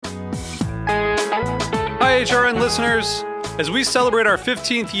HRN listeners. As we celebrate our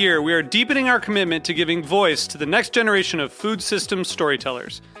 15th year, we are deepening our commitment to giving voice to the next generation of food systems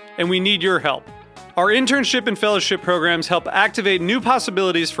storytellers, and we need your help. Our internship and fellowship programs help activate new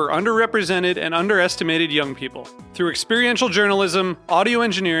possibilities for underrepresented and underestimated young people through experiential journalism, audio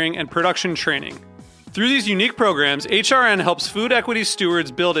engineering, and production training. Through these unique programs, HRN helps food equity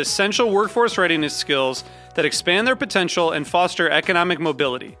stewards build essential workforce readiness skills that expand their potential and foster economic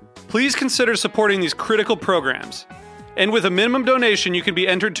mobility. Please consider supporting these critical programs. And with a minimum donation, you can be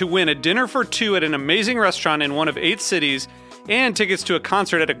entered to win a dinner for two at an amazing restaurant in one of 8 cities and tickets to a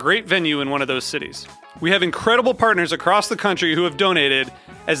concert at a great venue in one of those cities. We have incredible partners across the country who have donated,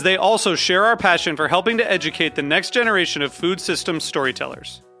 as they also share our passion for helping to educate the next generation of food systems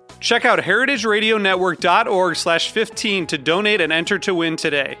storytellers. Check out heritageradionetwork.org/15 to donate and enter to win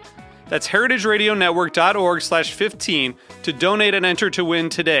today. That's heritageradionetwork.org/15 to donate and enter to win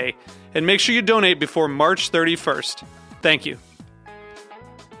today. And make sure you donate before March 31st. Thank you.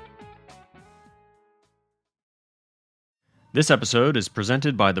 This episode is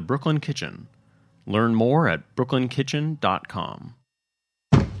presented by the Brooklyn Kitchen. Learn more at brooklynkitchen.com.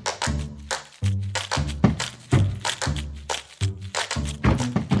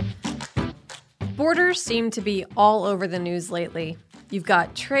 Borders seem to be all over the news lately. You've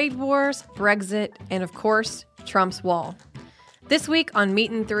got trade wars, Brexit, and of course, Trump's wall. This week on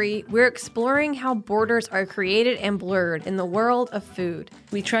Meat and Three, we're exploring how borders are created and blurred in the world of food.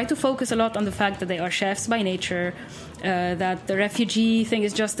 We try to focus a lot on the fact that they are chefs by nature, that the refugee thing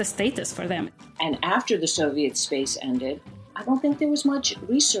is just a status for them. And after the Soviet space ended, I don't think there was much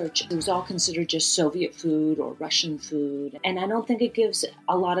research. It was all considered just Soviet food or Russian food. And I don't think it gives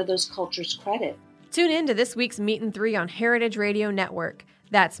a lot of those cultures credit. Tune in to this week's Meat and Three on Heritage Radio Network.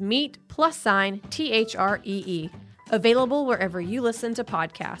 That's Meat +THREE. Available wherever you listen to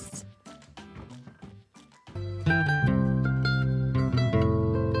podcasts.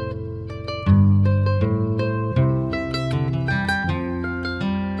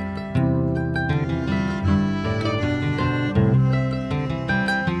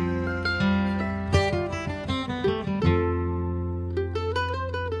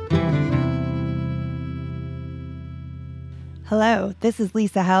 Hello, this is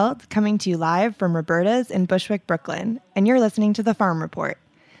Lisa Held, coming to you live from Roberta's in Bushwick, Brooklyn, and you're listening to The Farm Report,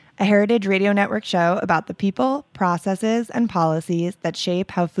 a Heritage Radio Network show about the people, processes, and policies that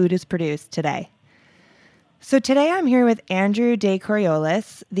shape how food is produced today. So today I'm here with Andrew De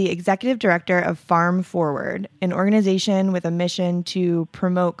Coriolis, the Executive Director of Farm Forward, an organization with a mission to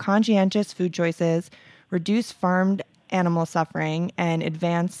promote conscientious food choices, reduce farmed animal suffering, and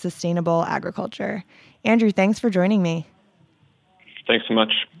advance sustainable agriculture. Andrew, thanks for joining me. Thanks so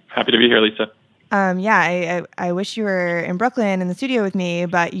much. Happy to be here, Lisa. I wish you were in Brooklyn in the studio with me,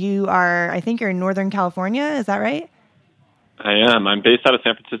 but I think you're in Northern California. Is that right? I am. I'm based out of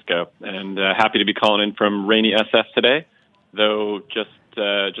San Francisco and happy to be calling in from rainy SF today, though just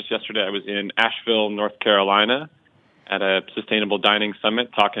yesterday I was in Asheville, North Carolina at a sustainable dining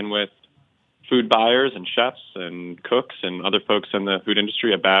summit talking with food buyers and chefs and cooks and other folks in the food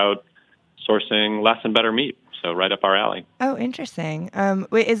industry about sourcing less and better meat. So right up our alley. Oh, interesting.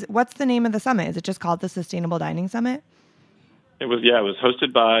 What's the name of the summit? Is it just called the Sustainable Dining Summit? It was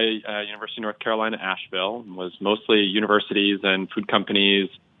hosted by University of North Carolina, Asheville. It was mostly universities and food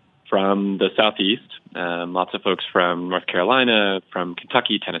companies from the Southeast. Lots of folks from North Carolina, from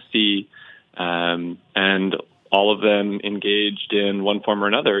Kentucky, Tennessee, and all of them engaged in one form or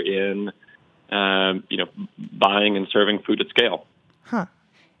another in, buying and serving food at scale. Huh.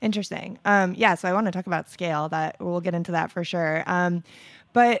 Interesting. So I want to talk about scale. That we'll get into that for sure.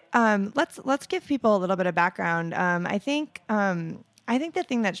 But let's give people a little bit of background. I think the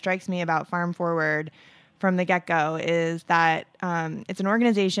thing that strikes me about Farm Forward from the get-go is that it's an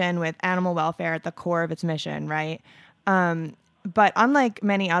organization with animal welfare at the core of its mission, right? But unlike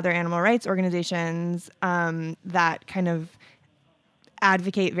many other animal rights organizations that kind of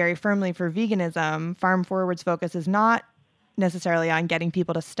advocate very firmly for veganism, Farm Forward's focus is not necessarily on getting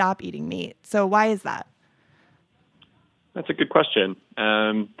people to stop eating meat. So why is that? That's a good question.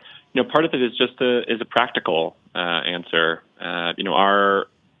 Part of it is just a practical answer. Our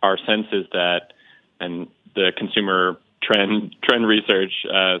sense is that, and the consumer trend research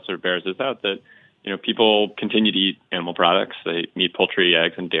sort of bears this out, that people continue to eat animal products. They eat poultry,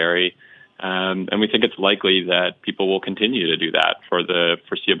 eggs, and dairy, and we think it's likely that people will continue to do that for the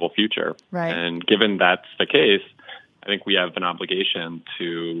foreseeable future. Right. And given that's the case, I think we have an obligation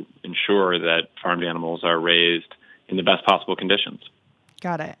to ensure that farmed animals are raised in the best possible conditions.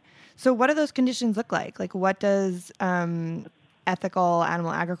 Got it. So what do those conditions look like? Like, what does ethical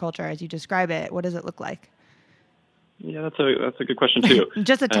animal agriculture, as you describe it, what does it look like? Yeah, that's a good question too.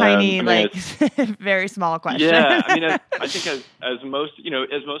 Just a tiny, very small question. Yeah, I mean, I think as most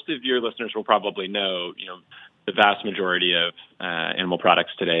of your listeners will probably know, the vast majority of animal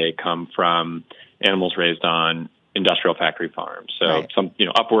products today come from animals raised on industrial factory farms. So right.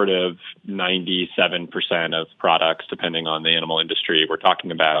 Upward of 97% of products, depending on the animal industry we're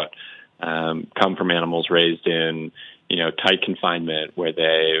talking about, come from animals raised in tight confinement, where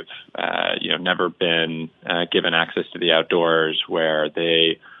they've never been given access to the outdoors, where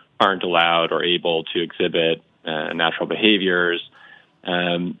they aren't allowed or able to exhibit natural behaviors.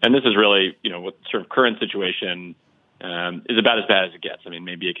 And this is really, what sort of current situation is about as bad as it gets. I mean,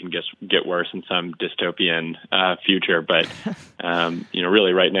 maybe it can get worse in some dystopian future, but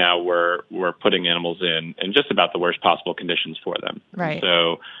really right now we're putting animals in just about the worst possible conditions for them. Right.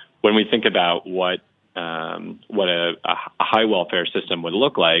 So when we think about what a high welfare system would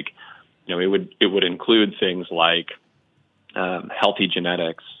look like, it would include things like healthy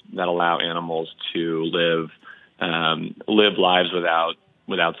genetics that allow animals to live lives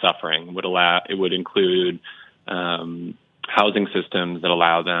without suffering. It would include housing systems that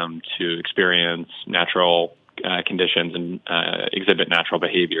allow them to experience natural conditions and exhibit natural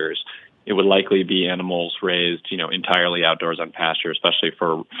behaviors. It would likely be animals raised, entirely outdoors on pasture, especially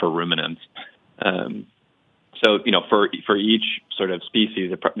for ruminants. So, for each sort of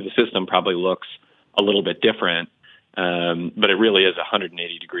species, the system probably looks a little bit different, but it really is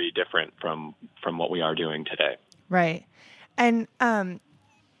 180 degree different from what we are doing today. Right. And,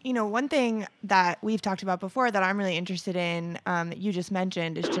 one thing that we've talked about before that I'm really interested in, that you just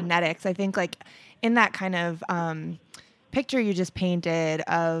mentioned, is genetics. I think in that kind of picture you just painted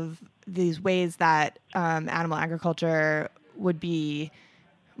of these ways that animal agriculture would be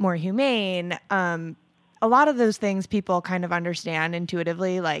more humane, a lot of those things people kind of understand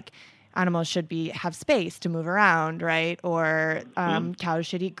intuitively, like animals should have space to move around, right? Or cows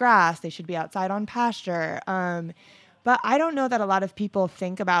should eat grass. They should be outside on pasture. But I don't know that a lot of people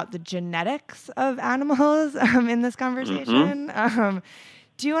think about the genetics of animals in this conversation. Mm-hmm.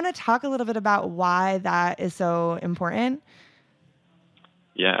 Do you want to talk a little bit about why that is so important?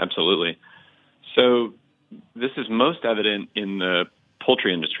 Yeah, absolutely. So this is most evident in the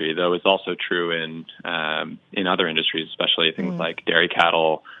poultry industry, though it's also true in other industries, especially things like dairy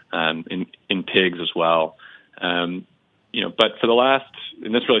cattle, in pigs as well. But for the last,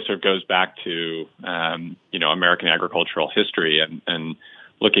 and this really sort of goes back to American agricultural history and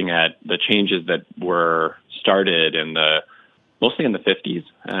looking at the changes that were started mostly in the 50s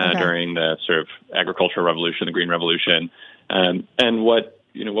during the sort of agricultural revolution, the Green Revolution, and what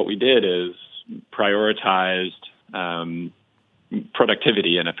we did is prioritized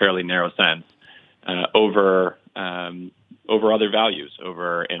productivity in a fairly narrow sense over other values,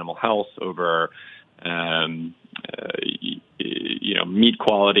 over animal health, over meat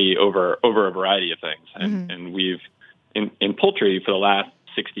quality, over a variety of things. And we've in poultry for the last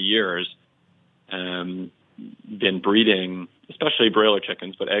 60 years been breeding, especially broiler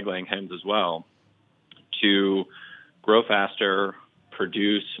chickens, but egg-laying hens as well, to grow faster,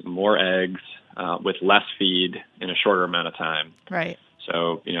 produce more eggs with less feed in a shorter amount of time. Right.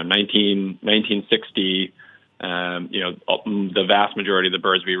 So, 1960, the vast majority of the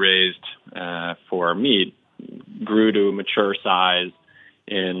birds we raised for meat grew to a mature size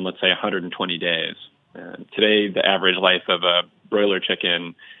in, let's say, 120 days. Today, the average life of a broiler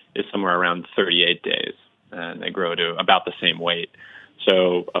chicken is somewhere around 38 days, and they grow to about the same weight.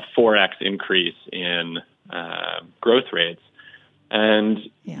 So a 4x increase in growth rates.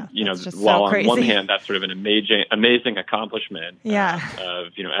 And, while on one hand, that's sort of an amazing accomplishment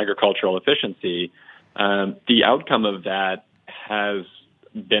of, agricultural efficiency, the outcome of that has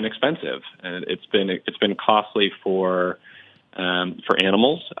been expensive, and it's been costly for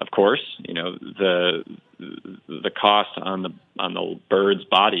animals, of course. The cost on the birds'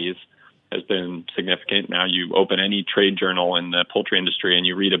 bodies has been significant. Now you open any trade journal in the poultry industry and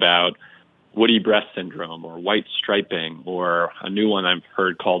you read about woody breast syndrome or white striping, or a new one I've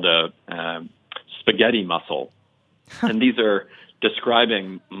heard called a spaghetti muscle. And these are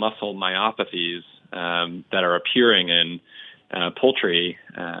describing muscle myopathies that are appearing in poultry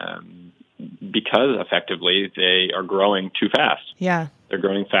because effectively they are growing too fast. Yeah. They're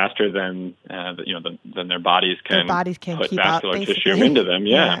growing faster than their bodies can put keep vascular up, tissue into them.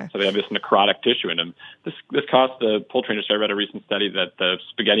 Yeah. So they have this necrotic tissue in them. This cost the poultry industry. I read a recent study that the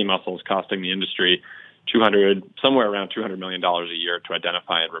spaghetti muscle is costing the industry somewhere around $200 million a year to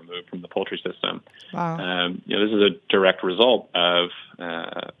identify and remove from the poultry system. Wow. This is a direct result of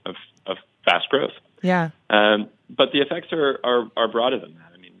fast growth. Yeah. But the effects are broader than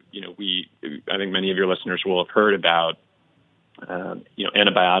that. I mean, I think many of your listeners will have heard about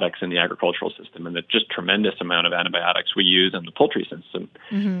antibiotics in the agricultural system, and the just tremendous amount of antibiotics we use in the poultry system.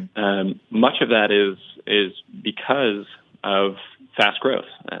 Mm-hmm. Much of that is because of fast growth.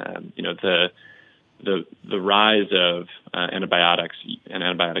 The rise of antibiotics and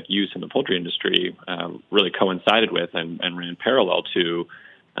antibiotic use in the poultry industry really coincided with and ran parallel to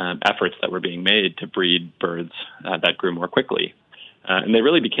efforts that were being made to breed birds that grew more quickly. And they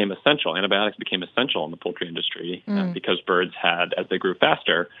really became essential. Antibiotics became essential in the poultry industry because birds had, as they grew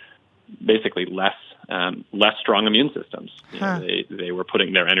faster, basically less strong immune systems. They were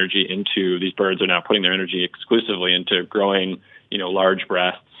putting their energy into, these birds are now putting their energy exclusively into growing, large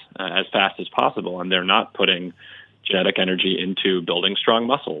breasts as fast as possible, and they're not putting genetic energy into building strong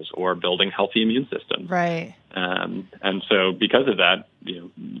muscles or building healthy immune systems. Right. And so because of that,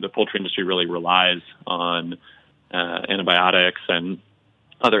 the poultry industry really relies on antibiotics and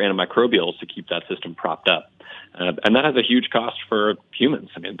other antimicrobials to keep that system propped up. And that has a huge cost for humans.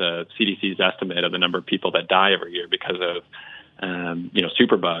 I mean, the CDC's estimate of the number of people that die every year because of,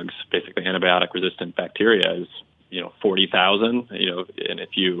 superbugs, basically antibiotic-resistant bacteria, is 40,000. And if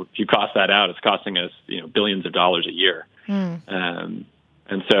you cost that out, it's costing us billions of dollars a year. And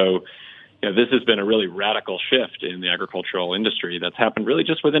so this has been a really radical shift in the agricultural industry that's happened really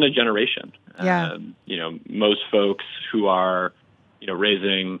just within a generation. Yeah. Most folks who are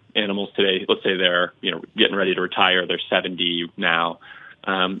raising animals today, let's say they're getting ready to retire, they're 70 now.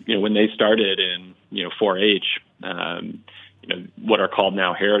 When they started in 4-H, what are called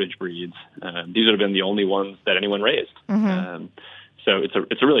now heritage breeds, these would have been the only ones that anyone raised. Mm-hmm. So it's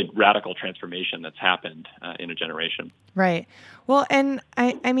a really radical transformation that's happened in a generation. Right. Well, and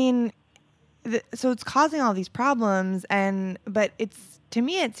I mean, so it's causing all these problems, but to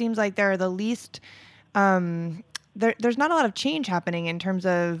me it seems like they're the least. There's not a lot of change happening in terms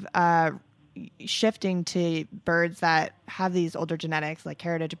of shifting to birds that have these older genetics, like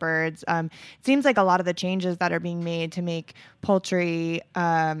heritage birds. It seems like a lot of the changes that are being made to make poultry,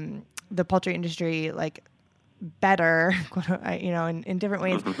 the poultry industry, like better, in different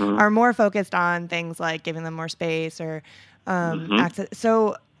ways, mm-hmm. are more focused on things like giving them more space or mm-hmm. access.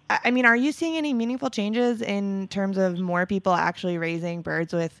 So, I mean, are you seeing any meaningful changes in terms of more people actually raising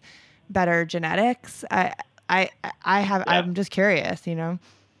birds with better genetics? I'm just curious, Yeah,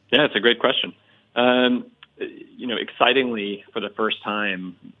 it's a great question. Excitingly, for the first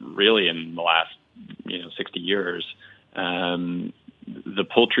time, really in the last, 60 years, the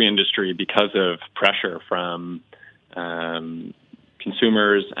poultry industry, because of pressure from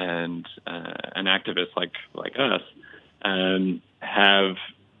consumers and activists like us, have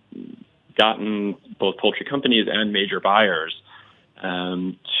gotten both poultry companies and major buyers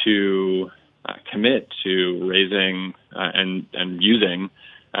to commit to raising and using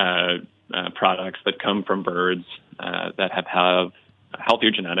products that come from birds that have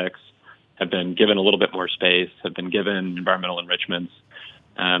healthier genetics, have been given a little bit more space, have been given environmental enrichments,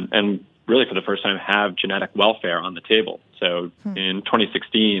 and really for the first time have genetic welfare on the table. So in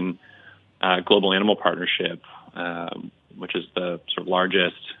 2016, Global Animal Partnership, which is the sort of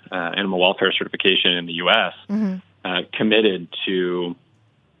largest animal welfare certification in the U.S., mm-hmm. committed to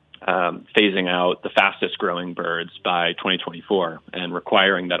phasing out the fastest growing birds by 2024 and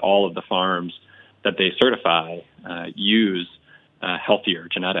requiring that all of the farms that they certify use healthier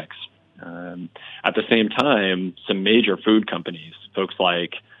genetics. At the same time, some major food companies, folks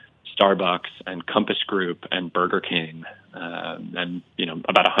like Starbucks and Compass Group and Burger King, and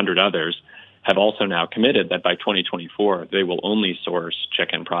about 100 others, have also now committed that by 2024 they will only source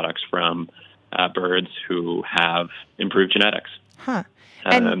chicken products from birds who have improved genetics. Huh.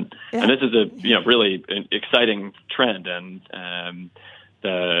 And this is a really exciting trend, and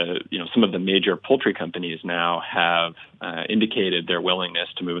some of the major poultry companies now have indicated their willingness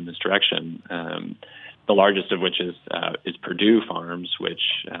to move in this direction. The largest of which is Purdue Farms, which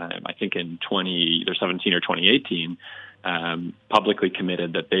I think in 2017 or 2018 publicly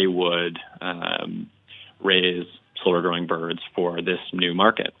committed that they would raise slower growing birds for this new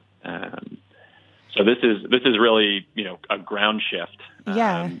market. So this is really a ground shift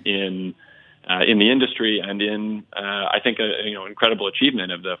in the industry, and in I think incredible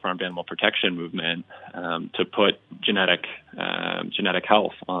achievement of the farm animal protection movement to put genetic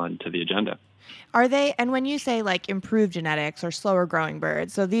health onto the agenda. Are they? And when you say like improved genetics or slower growing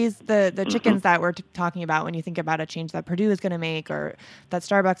birds, so the chickens mm-hmm. that we're talking about, when you think about a change that Purdue is going to make or that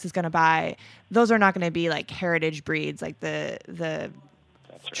Starbucks is going to buy, those are not going to be like heritage breeds, like the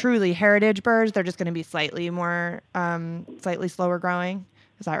truly heritage birds. They're just going to be slightly more, slightly slower growing.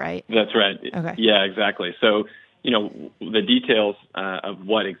 Is that right? That's right. Okay. Yeah, exactly. So, the details of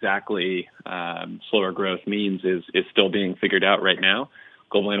what exactly slower growth means is still being figured out right now.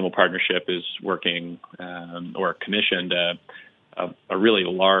 Global Animal Partnership is working or commissioned a really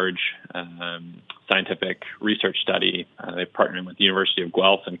large scientific research study. They've partnered with the University of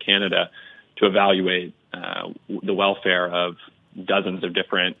Guelph in Canada to evaluate the welfare of dozens of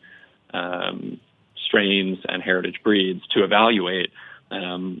different strains and heritage breeds to evaluate,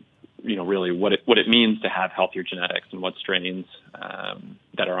 really what it means to have healthier genetics and what strains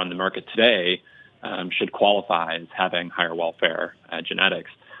that are on the market today should qualify as having higher welfare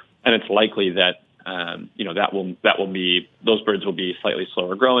genetics. And it's likely that that will be, those birds will be slightly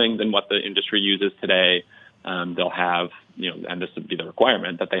slower growing than what the industry uses today. They'll have, and this would be the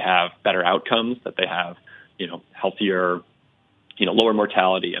requirement, that they have better outcomes, that they have, healthier, lower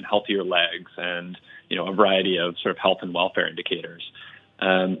mortality and healthier legs and, a variety of sort of health and welfare indicators.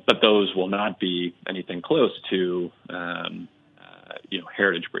 But those will not be anything close to,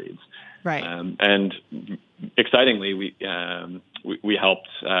 heritage breeds. Right. And excitingly, we helped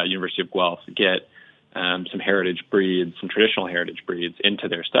University of Guelph get some heritage breeds, some traditional heritage breeds into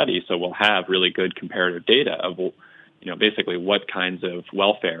their study. So we'll have really good comparative data of, basically what kinds of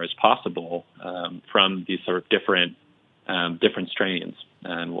welfare is possible from these sort of different strains.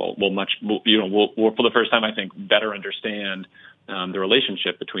 And we'll for the first time, I think, better understand the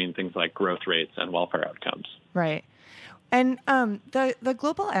relationship between things like growth rates and welfare outcomes. Right. And the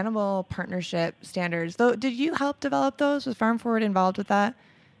Global Animal Partnership standards, though, did you help develop those? Was Farm Forward involved with that?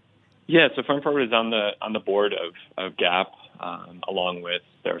 Yeah, so Farm Forward is on the board of GAP, along with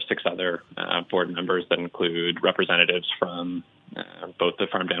there are 6 other board members that include representatives from both the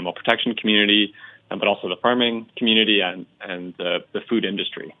farmed animal protection community, but also the farming community and the food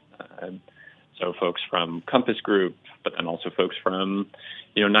industry. So folks from Compass Group, but then also folks from,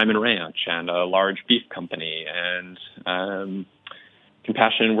 Niman Ranch and a large beef company and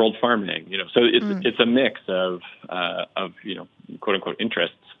Compassion in World Farming. So it's a mix of quote unquote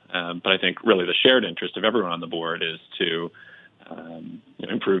interests. But I think really the shared interest of everyone on the board is to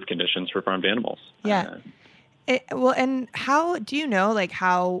improve conditions for farmed animals. Yeah. And how do you know,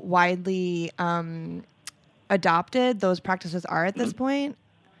 how widely adopted those practices are at this point?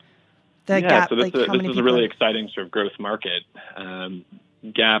 So this is a really exciting sort of growth market.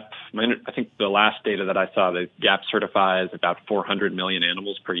 GAP, I think the last data that I saw, that GAP certifies about 400 million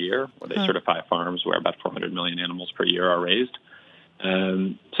animals per year, or they certify farms where about 400 million animals per year are raised.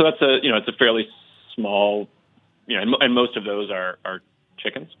 So that's it's a fairly small, and most of those are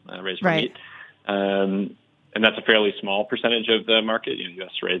chickens raised for meat. And that's a fairly small percentage of the market.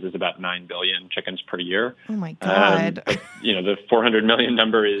 U.S. raises about 9 billion chickens per year. Oh my God. The 400 million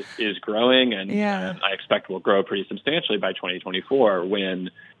number is growing, and I expect will grow pretty substantially by 2024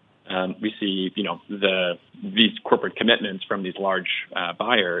 when we see, these corporate commitments from these large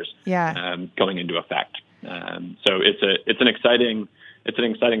buyers going into effect. So it's an exciting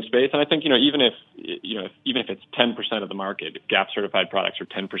space, and I think even if it's 10% of the market, if GAP certified products are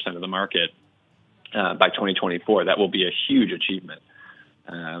 10% of the market by 2024, that will be a huge achievement.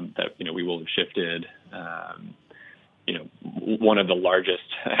 That we will have shifted one of the largest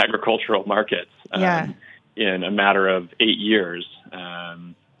agricultural markets in a matter of 8 years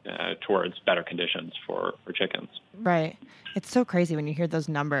towards better conditions for chickens. Right. It's so crazy when you hear those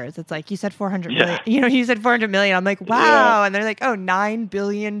numbers. It's like you said 400 million. You said 400 million. I'm like, wow. Yeah. And they're like, 9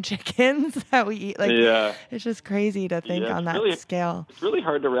 billion chickens that we eat. It's just crazy to think on that scale. It's really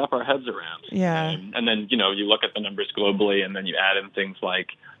hard to wrap our heads around. Yeah. And then, you look at the numbers globally, and then you add in things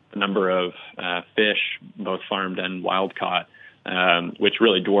like the number of fish, both farmed and wild caught, which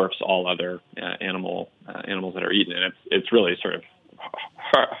really dwarfs all other animals that are eaten. And it's really sort of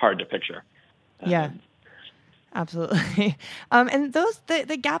hard to picture. Absolutely. And those,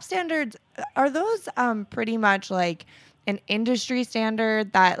 the GAP standards, are those pretty much like an industry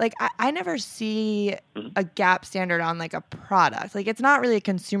standard that I never see a GAP standard on a product? It's not really a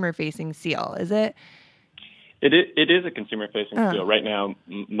consumer facing seal, is it? It is a consumer facing seal. Right now,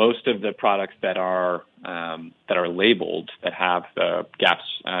 most of the products that are labeled, that have the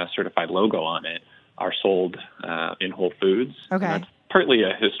GAP's certified logo on it, are sold in Whole Foods. Okay. And that's partly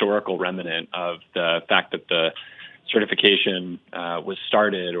a historical remnant of the fact that the certification was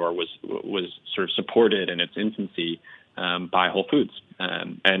started or was sort of supported in its infancy by Whole Foods.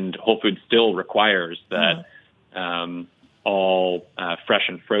 And Whole Foods still requires that all fresh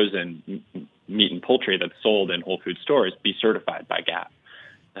and frozen meat and poultry that's sold in Whole Foods stores be certified by GAP.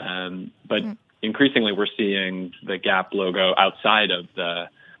 But increasingly we're seeing the GAP logo outside of the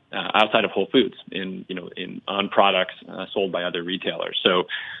outside of Whole Foods on products sold by other retailers. So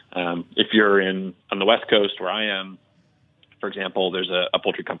if you're on the West Coast where I am, for example, there's a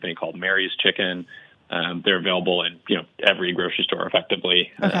poultry company called Mary's Chicken. They're available in every grocery store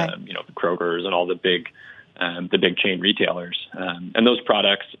effectively. Okay. The Kroger's and all the big chain retailers, and those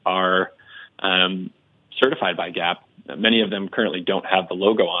products are certified by GAP. Many of them currently don't have the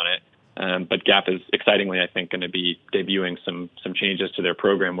logo on it, but GAP is excitingly, I think, going to be debuting some changes to their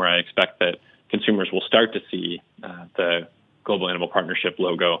program where I expect that consumers will start to see the Global Animal Partnership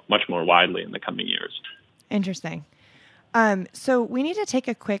logo much more widely in the coming years. Interesting. So we need to take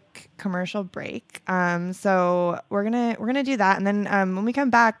a quick commercial break. So we're gonna do that, and then when we come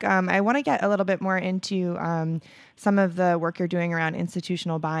back, I want to get a little bit more into some of the work you're doing around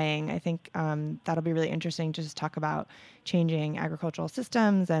institutional buying. I think that'll be really interesting to just talk about changing agricultural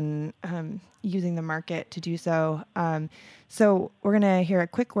systems and using the market to do so. So we're gonna hear a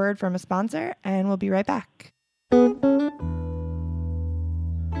quick word from a sponsor, and we'll be right back.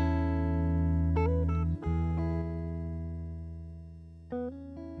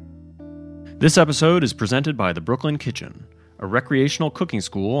 This episode is presented by the Brooklyn Kitchen, a recreational cooking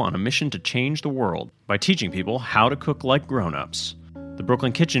school on a mission to change the world by teaching people how to cook like grown-ups. The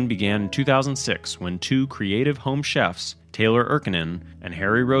Brooklyn Kitchen began in 2006 when two creative home chefs, Taylor Erkinen and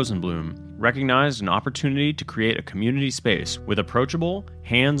Harry Rosenblum, recognized an opportunity to create a community space with approachable,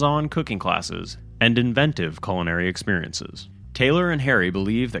 hands-on cooking classes and inventive culinary experiences. Taylor and Harry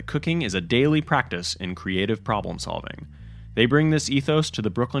believe that cooking is a daily practice in creative problem-solving. They bring this ethos to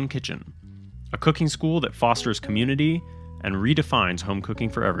the Brooklyn Kitchen, a cooking school that fosters community and redefines home cooking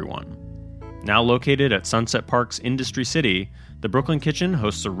for everyone. Now located at Sunset Park's Industry City, the Brooklyn Kitchen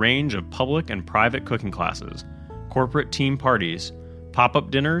hosts a range of public and private cooking classes, corporate team parties,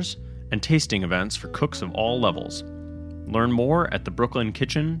 pop-up dinners, and tasting events for cooks of all levels. Learn more at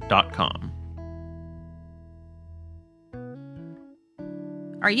thebrooklyn.kitchen.com.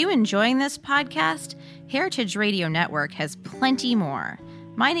 Are you enjoying this podcast? Heritage Radio Network has plenty more.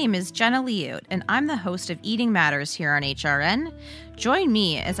 My name is Jenna Liut, and I'm the host of Eating Matters here on HRN. Join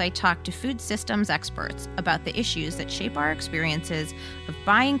me as I talk to food systems experts about the issues that shape our experiences of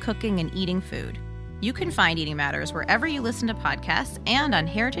buying, cooking, and eating food. You can find Eating Matters wherever you listen to podcasts and on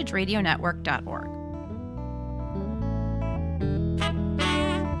heritageradionetwork.org.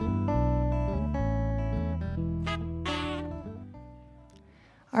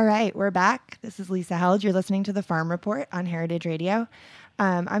 All right, we're back. This is Lisa Held. You're listening to The Farm Report on Heritage Radio.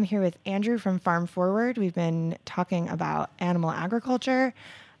 I'm here with Andrew from Farm Forward. We've been talking about animal agriculture.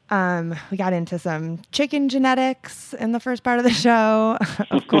 We got into some chicken genetics in the first part of the show,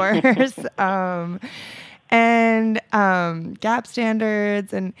 of course, and GAP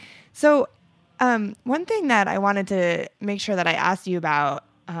standards. And so one thing that I wanted to make sure that I asked you about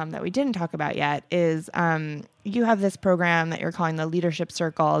that we didn't talk about yet is you have this program that you're calling the Leadership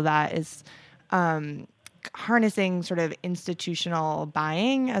Circle that is harnessing sort of institutional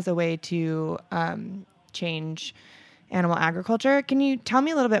buying as a way to change animal agriculture. Can you tell me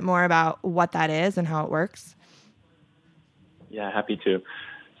a little bit more about what that is and how it works? Yeah, happy to.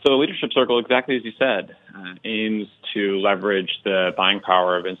 So the Leadership Circle, exactly as you said, aims to leverage the buying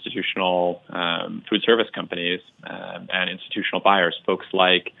power of institutional food service companies and institutional buyers, folks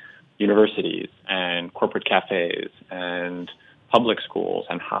like universities and corporate cafes and public schools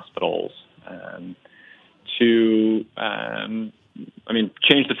and hospitals, to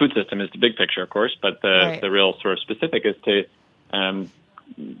change the food system is the big picture, of course, but the real sort of specific is to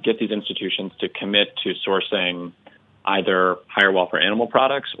get these institutions to commit to sourcing either higher welfare animal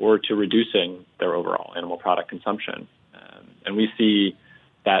products or to reducing their overall animal product consumption. And we see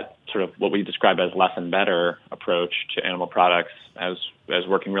that sort of what we describe as less and better approach to animal products as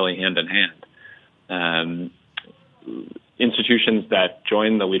working really hand in hand. Institutions that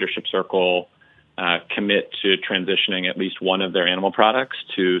join the Leadership Circle commit to transitioning at least one of their animal products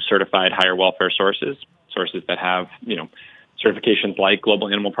to certified higher welfare sources that have, certifications like Global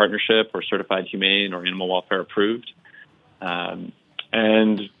Animal Partnership or Certified Humane or Animal Welfare Approved.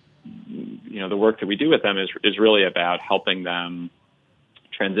 The work that we do with them is really about helping them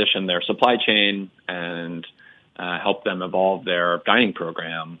transition their supply chain and help them evolve their dining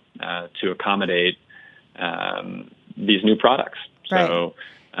program to accommodate these new products. Right. So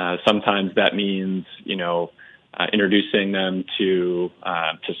sometimes that means, introducing them to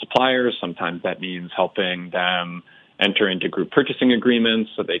suppliers. Sometimes that means helping them enter into group purchasing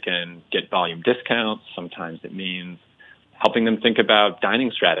agreements so they can get volume discounts. Sometimes it means helping them think about dining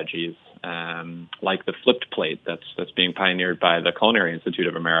strategies like the flipped plate that's being pioneered by the Culinary Institute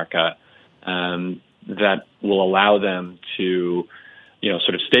of America that will allow them to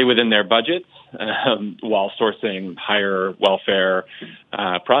sort of stay within their budgets while sourcing higher welfare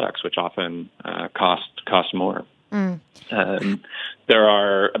products, which often cost more. There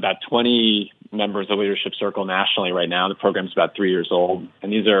are about 20 members of Leadership Circle nationally right now. The program's about 3 years old,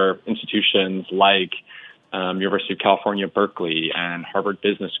 and these are institutions like University of California, Berkeley, and Harvard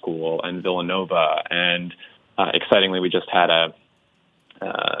Business School, and Villanova, and excitingly, we just had a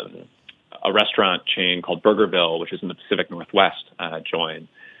restaurant chain called Burgerville, which is in the Pacific Northwest, join.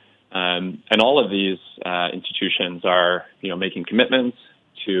 And all of these institutions are, making commitments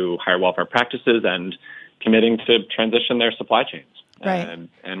to higher welfare practices and committing to transition their supply chains. Right.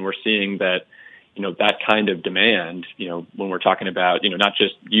 And we're seeing that, that kind of demand, when we're talking about, not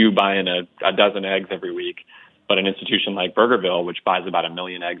just you buying a dozen eggs every week, but an institution like Burgerville, which buys about 1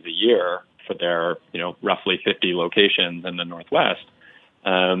 million eggs a year for their, roughly 50 locations in the Northwest,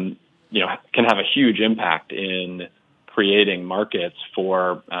 can have a huge impact in creating markets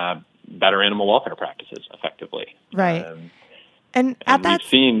for better animal welfare practices effectively. Right. And at that,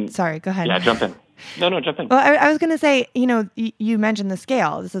 sorry, go ahead. Yeah, jump in. No, jump in. Well, I was going to say, you mentioned the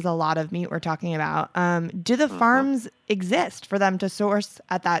scale. This is a lot of meat we're talking about. Do the farms exist for them to source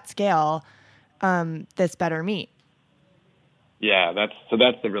at that scale this better meat? Yeah,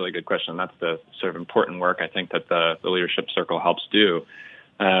 that's a really good question. That's the sort of important work I think that the Leadership Circle helps do.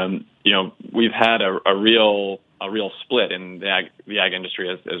 We've had a real split in the ag industry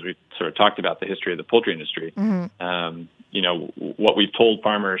as we sort of talked about the history of the poultry industry. What we've told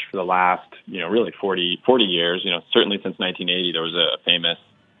farmers for the last, really 40 years, certainly since 1980, there was a famous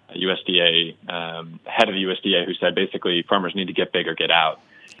USDA head of the USDA who said basically farmers need to get big or get out.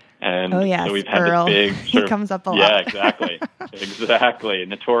 And so we've had Earl. this big he comes up a lot. Yeah, exactly,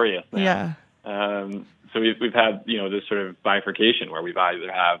 notorious now. Yeah. So we've had, this sort of bifurcation where we've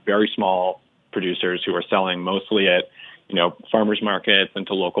either have very small producers who are selling mostly at, farmers markets and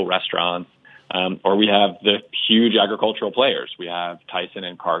to local restaurants, or we have the huge agricultural players. We have Tyson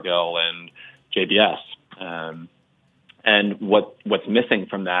and Cargill and JBS. And what's missing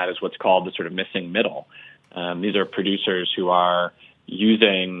from that is what's called the sort of missing middle. These are producers who are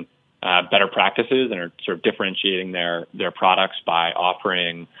using better practices and are sort of differentiating their products by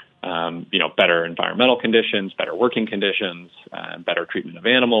offering better environmental conditions, better working conditions, better treatment of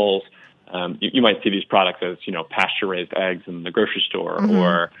animals. You might see these products as, pasture-raised eggs in the grocery store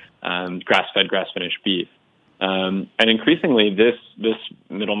or grass-fed, grass-finished beef. And increasingly, this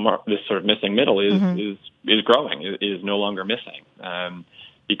sort of missing middle is growing, is no longer missing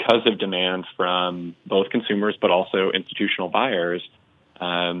because of demand from both consumers but also institutional buyers.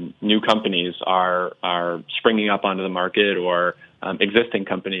 New companies are springing up onto the market, or existing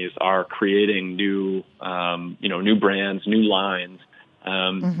companies are creating new brands, new lines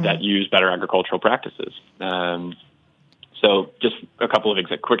that use better agricultural practices. So just a couple of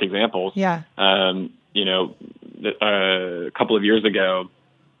quick examples. Yeah. A couple of years ago,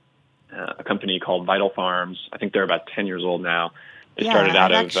 a company called Vital Farms, I think they're about 10 years old now. They started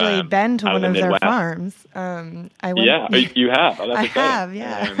out I've actually been to one of their farms. You have? Oh, that's I exciting. have,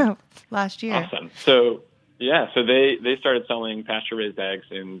 yeah. Last year. Awesome. So they started selling pasture-raised eggs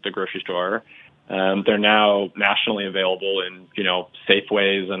in the grocery store. They're now nationally available in,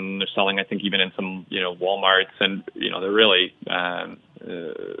 Safeways, and they're selling, I think, even in some, Walmarts, and, they're really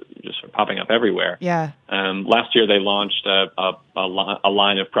just sort of popping up everywhere. Yeah. Last year they launched a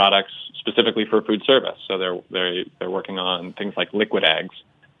line of products specifically for food service. So they're working on things like liquid eggs,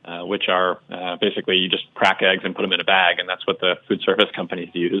 which are basically you just crack eggs and put them in a bag, and that's what the food service companies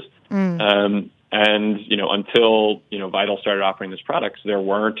use. And, until, Vital started offering these products, there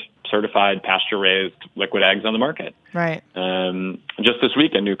weren't certified pasture-raised liquid eggs on the market. Right. Just this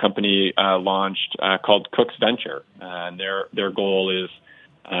week, a new company launched called Cook's Venture. And their goal is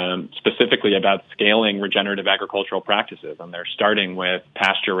specifically about scaling regenerative agricultural practices. And they're starting with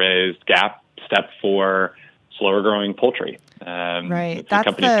pasture-raised, GAP, Step 4, slower-growing poultry. Right.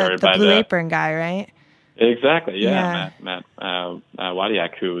 That's the Blue Apron guy, right? Exactly, yeah. Matt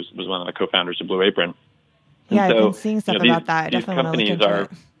Wadiak, who was one of the co-founders of Blue Apron. And I've been seeing stuff about that. I definitely want to look into it.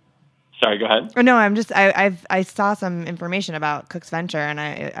 Sorry, go ahead. Oh, no, I saw some information about Cook's Venture, and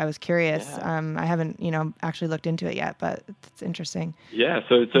I was curious. Yeah. I haven't actually looked into it yet, but it's interesting. Yeah,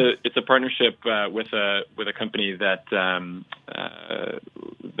 so it's a partnership with a company that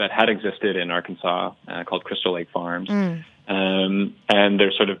had existed in Arkansas called Crystal Lake Farms. And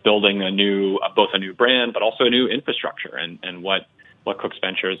they're sort of building both a new brand, but also a new infrastructure. And what Cook's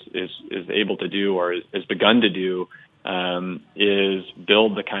Ventures is able to do, or is begun to do, is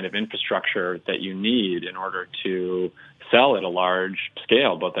build the kind of infrastructure that you need in order to sell at a large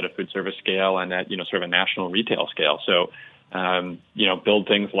scale, both at a food service scale and at sort of a national retail scale. So build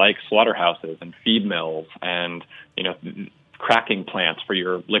things like slaughterhouses and feed mills and, cracking plants for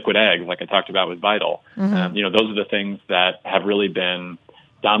your liquid eggs, like I talked about with Vital. Mm-hmm. Those are the things that have really been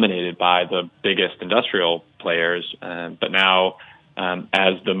dominated by the biggest industrial players. But now,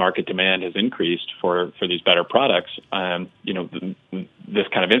 as the market demand has increased for these better products, this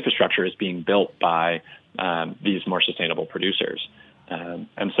kind of infrastructure is being built by these more sustainable producers.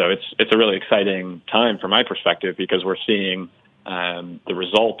 And so it's a really exciting time from my perspective, because we're seeing the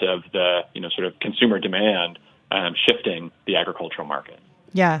result of the sort of consumer demand shifting the agricultural market.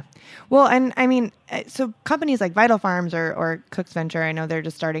 Yeah. Well, and I mean, so companies like Vital Farms or Cook's Venture, I know they're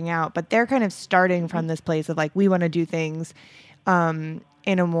just starting out, but they're kind of starting from this place of like, we want to do things in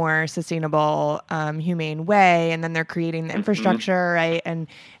a more sustainable, humane way. And then they're creating the infrastructure, right? And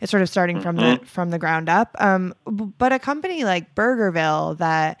it's sort of starting from the ground up. But a company like Burgerville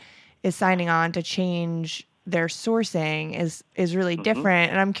that is signing on to change their sourcing is really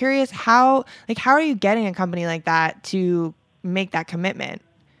different. And I'm curious how are you getting a company like that to make that commitment?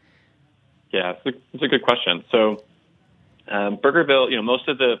 Yeah, it's a good question. So Burgerville, most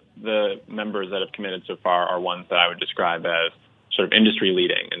of the members that have committed so far are ones that I would describe as sort of industry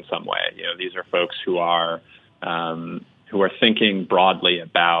leading in some way. These are folks who are thinking broadly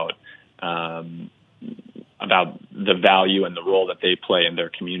about the value and the role that they play in their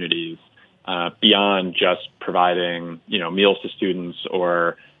communities, beyond just providing, meals to students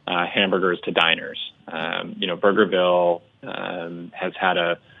or hamburgers to diners. Burgerville has had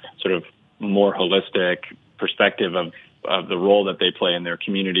a sort of more holistic perspective of the role that they play in their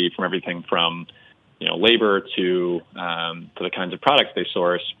community, from everything from, labor to the kinds of products they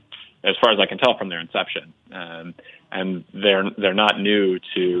source, as far as I can tell from their inception. And they're not new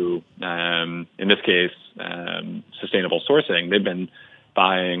to, in this case, sustainable sourcing. They've been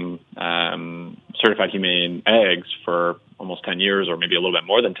buying certified humane eggs for almost 10 years, or maybe a little bit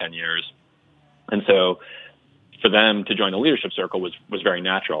more than 10 years. And so for them to join the leadership circle was very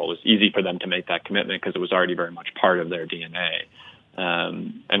natural. It was easy for them to make that commitment because it was already very much part of their DNA.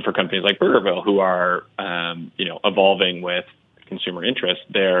 And for companies like Burgerville, who are evolving with consumer interest,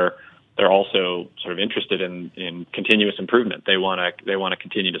 they're also sort of interested in continuous improvement. They want to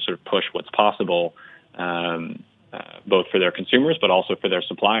continue to sort of push what's possible, both for their consumers but also for their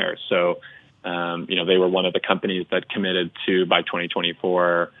suppliers. So they were one of the companies that committed to, by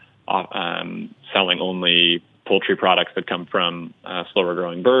 2024, selling only poultry products that come from slower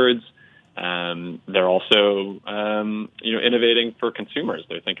growing birds. They're also, innovating for consumers.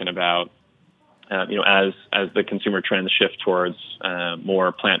 They're thinking about, as the consumer trends shift towards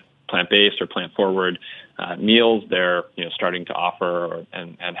more plant-based or plant-forward meals, they're, starting to offer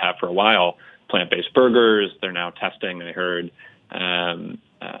and have for a while plant-based burgers. They're now testing, I heard,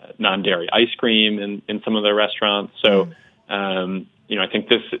 non-dairy ice cream in some of their restaurants. So, I think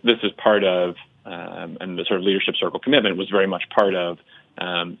this is part of, and the sort of leadership circle commitment was very much part of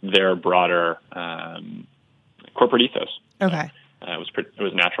their broader corporate ethos. Okay. It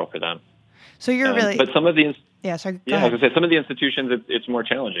was natural for them. So you're really, but some of the I was going to say some of the institutions, it's more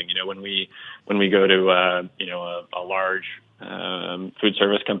challenging. When we go to a large food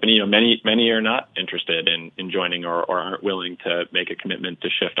service company, many are not interested in joining or aren't willing to make a commitment to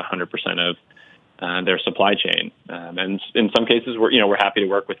shift 100% of their supply chain. And in some cases, we're happy to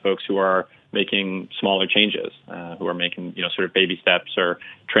work with folks who are making smaller changes, who are making sort of baby steps or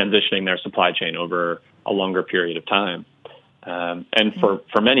transitioning their supply chain over a longer period of time. And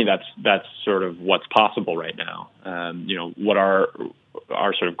for many, that's sort of what's possible right now. What our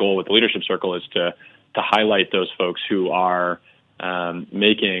sort of goal with the leadership circle is to highlight those folks who are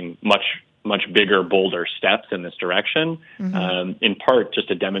making much bigger, bolder steps in this direction, in part just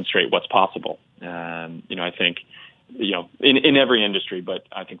to demonstrate what's possible. I think, in every industry, but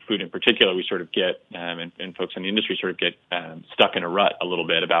I think food in particular, we sort of get, and folks in the industry sort of get stuck in a rut a little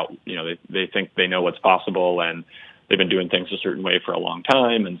bit about, they think they know what's possible and they've been doing things a certain way for a long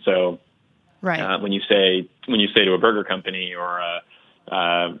time. And so right. When you say to a burger company or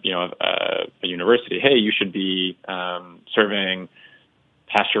a university, hey, you should be serving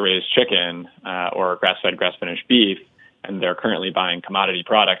pasture-raised chicken or grass-fed, grass-finished beef, and they're currently buying commodity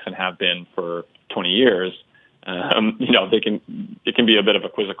products and have been for 20 years, it can be a bit of a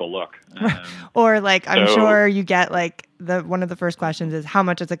quizzical look. Or I'm sure you get one of the first questions is, how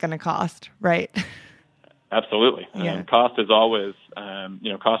much is it going to cost, right? Absolutely. Yeah. Cost is always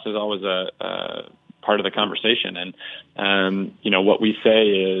a part of the conversation. And, what we say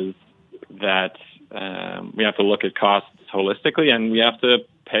is that we have to look at costs holistically, and we have to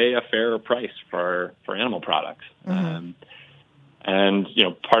pay a fair price for animal products. And,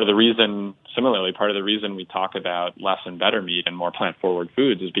 part of the reason similarly, part of the reason we talk about less and better meat and more plant-forward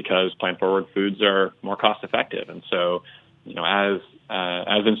foods is because plant-forward foods are more cost-effective. And so, as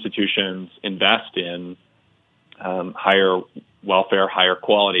institutions invest in higher welfare, higher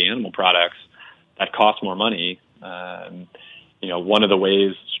quality animal products that cost more money, one of the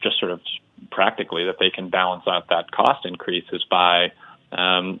ways, just sort of practically, that they can balance out that cost increase is by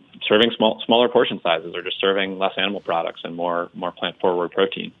serving smaller portion sizes, or just serving less animal products and more plant-forward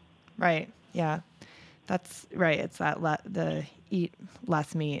protein. Right. Yeah, that's right. It's that the eat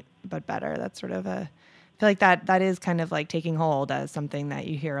less meat but better. That's sort of I feel like that is kind of like taking hold as something that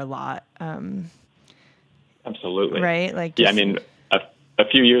you hear a lot. Absolutely. Right. Like a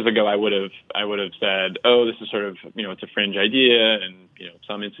few years ago, I would have said, oh, this is sort of it's a fringe idea, and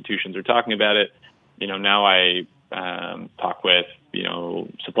some institutions are talking about it. Now I talk with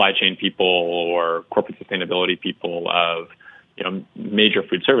supply chain people or corporate sustainability people of major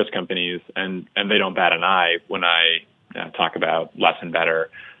food service companies, and they don't bat an eye when I talk about less and better.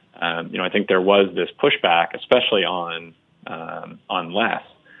 I think there was this pushback, especially on less.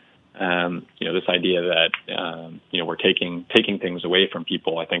 This idea that we're taking things away from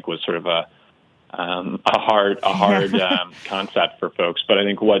people, I think, was sort of a hard concept for folks. But I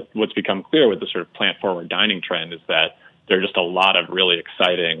think what's become clear with the sort of plant-forward dining trend is that there are just a lot of really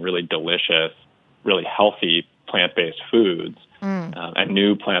exciting, really delicious, really healthy plant-based foods and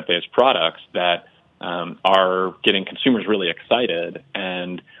new plant-based products that are getting consumers really excited,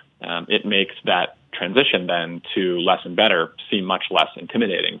 and it makes that transition then to less and better seem much less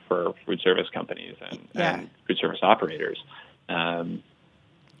intimidating for food service companies and food service operators.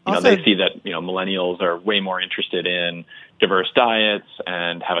 They see that millennials are way more interested in diverse diets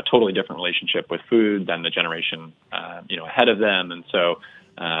and have a totally different relationship with food than the generation ahead of them, and so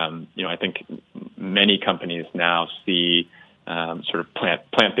I think many companies now see sort of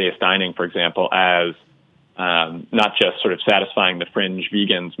plant-based dining, for example, as not just sort of satisfying the fringe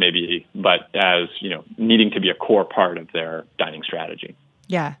vegans maybe, but as needing to be a core part of their dining strategy.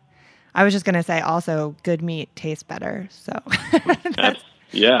 Yeah, I was just going to say also good meat tastes better. So that's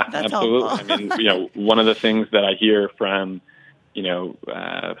absolutely. Helpful. I mean, one of the things that I hear from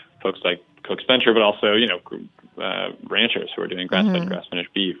folks like Cook's Venture, but also ranchers who are doing grass-fed,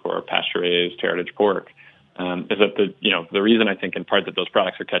 grass-finished beef or pasture-raised heritage pork, is that the reason I think in part that those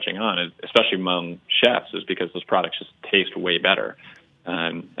products are catching on, is, especially among chefs, is because those products just taste way better.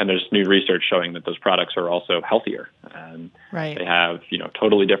 And there's new research showing that those products are also healthier. Right. They have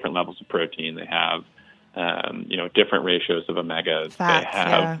totally different levels of protein. They have different ratios of omegas. Fats, they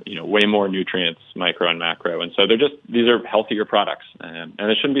have way more nutrients, micro and macro, and so these are healthiher products, and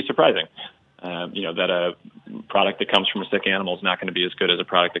it shouldn't be surprising. That a product that comes from a sick animal is not going to be as good as a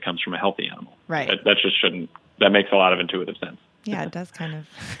product that comes from a healthy animal. Right. That just shouldn't. That makes a lot of intuitive sense. Yeah, it does kind of.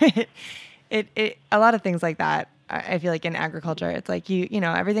 It a lot of things like that. I feel like in agriculture, it's like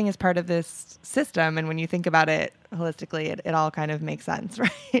everything is part of this system, and when you think about it holistically, it all kind of makes sense,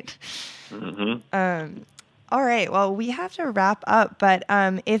 right? Mm-hmm. All right. Well, we have to wrap up, but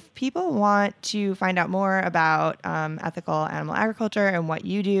if people want to find out more about ethical animal agriculture and what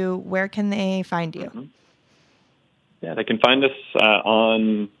you do, where can they find you? Mm-hmm. Yeah, they can find us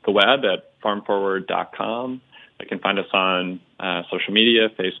on the web at farmforward.com. They can find us on social media,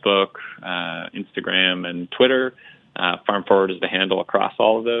 Facebook, Instagram, and Twitter. FarmForward is the handle across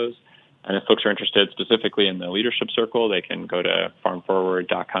all of those. And if folks are interested specifically in the Leadership Circle, they can go to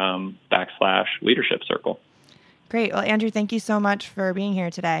farmforward.com/leadership circle. Great. Well, Andrew, thank you so much for being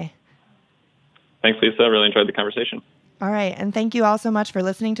here today. Thanks, Lisa. I really enjoyed the conversation. All right. And thank you all so much for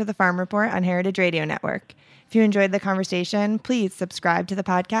listening to the Farm Report on Heritage Radio Network. If you enjoyed the conversation, please subscribe to the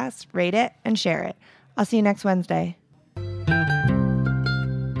podcast, rate it, and share it. I'll see you next Wednesday.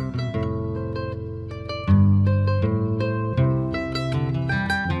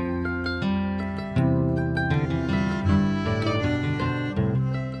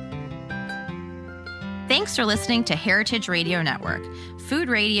 Thanks for listening to Heritage Radio Network, food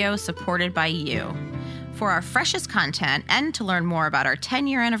radio supported by you. For our freshest content and to learn more about our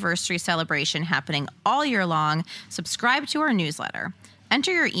 10-year anniversary celebration happening all year long, subscribe to our newsletter.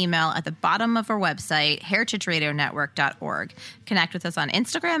 Enter your email at the bottom of our website, heritageradionetwork.org. Connect with us on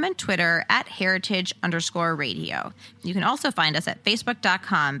Instagram and Twitter at heritage_radio. You can also find us at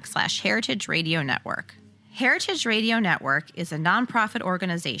facebook.com/Heritage Radio Network. Heritage Radio Network is a nonprofit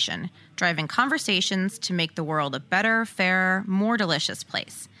organization driving conversations to make the world a better, fairer, more delicious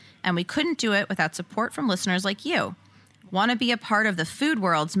place. And we couldn't do it without support from listeners like you. Want to be a part of the food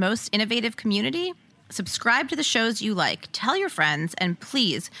world's most innovative community? Subscribe to the shows you like, tell your friends, and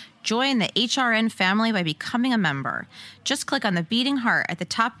please join the HRN family by becoming a member. Just click on the beating heart at the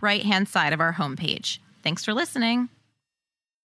top right-hand side of our homepage. Thanks for listening.